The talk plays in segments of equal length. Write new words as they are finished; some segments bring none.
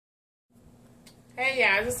Hey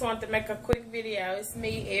y'all, I just wanted to make a quick video. It's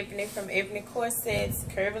me, Ebony from Eboni Corsets,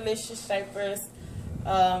 Curvilicious Shapers.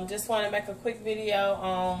 Just want to make a quick video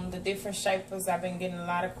on the different shapers. I've been getting a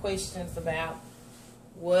lot of questions about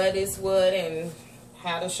what is what and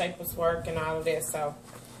how the shapers work and all of that. So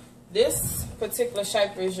this particular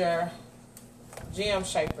shaper is your gym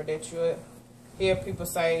shaper that you hear people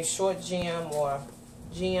say short gym or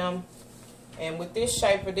gym. And with this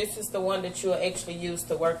shaper, this is the one that you'll actually use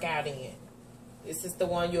to work out in. This is the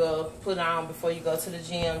one you'll put on before you go to the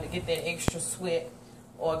gym to get that extra sweat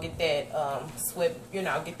or get that sweat,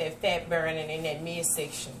 get that fat burning in that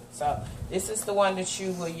midsection. So this is the one that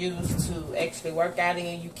you will use to actually work out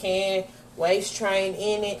in. You can waist train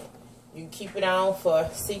in it. You keep it on for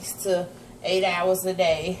 6 to 8 hours a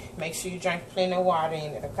day. Make sure you drink plenty of water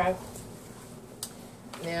in it, okay?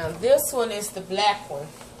 Now this one is the black one,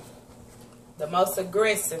 the most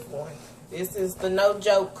aggressive one. This is the no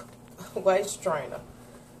joke waist trainer.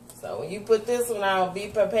 So when you put this one on, be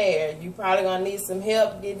prepared. You probably gonna need some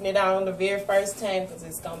help getting it on the very first time because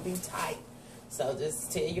it's gonna be tight. So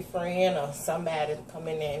just tell your friend or somebody to come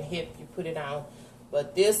in there and help you put it on.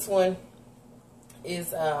 But this one is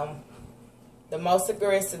the most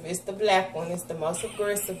aggressive. It's the black one. It's the most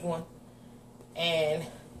aggressive one, and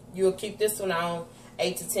you'll keep this one on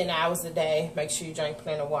 8 to 10 hours a day. Make sure you drink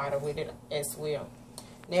plenty of water with it as well.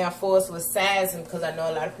 Now, for us with sizing, because I know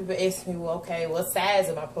a lot of people ask me, well, okay, what size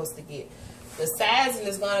am I supposed to get? The sizing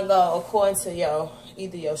is going to go according to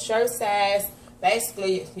either your shirt size,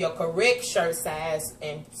 basically your correct shirt size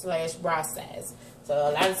and / bra size. So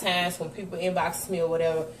a lot of times when people inbox me or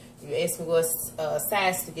whatever, you ask me what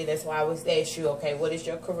size to get. That's why I always ask you, okay, what is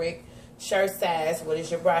your correct shirt size? What is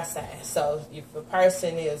your bra size? So if a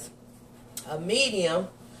person is a medium,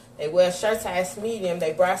 they wear shirt size medium,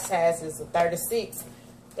 their bra size is a 36,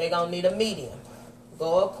 they're going to need a medium.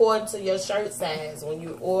 Go according to your shirt size when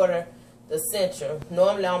you order the cincher.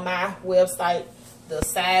 Normally on my website, the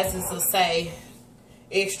sizes will say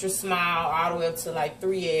extra small all the way up to like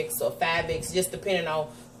 3X or 5X, just depending on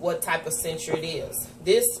what type of cincher it is.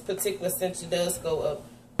 This particular cincher does go up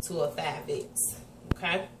to a 5X.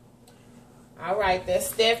 Okay? Alright, that's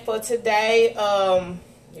that for today.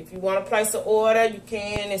 If you want to place an order, you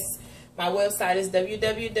can. My website is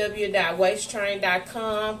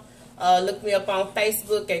www.waisttrain.com. Look me up on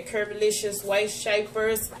Facebook at Curvilicious Waist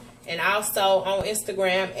Shapers, and also on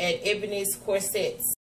Instagram at Eboni's Corsets.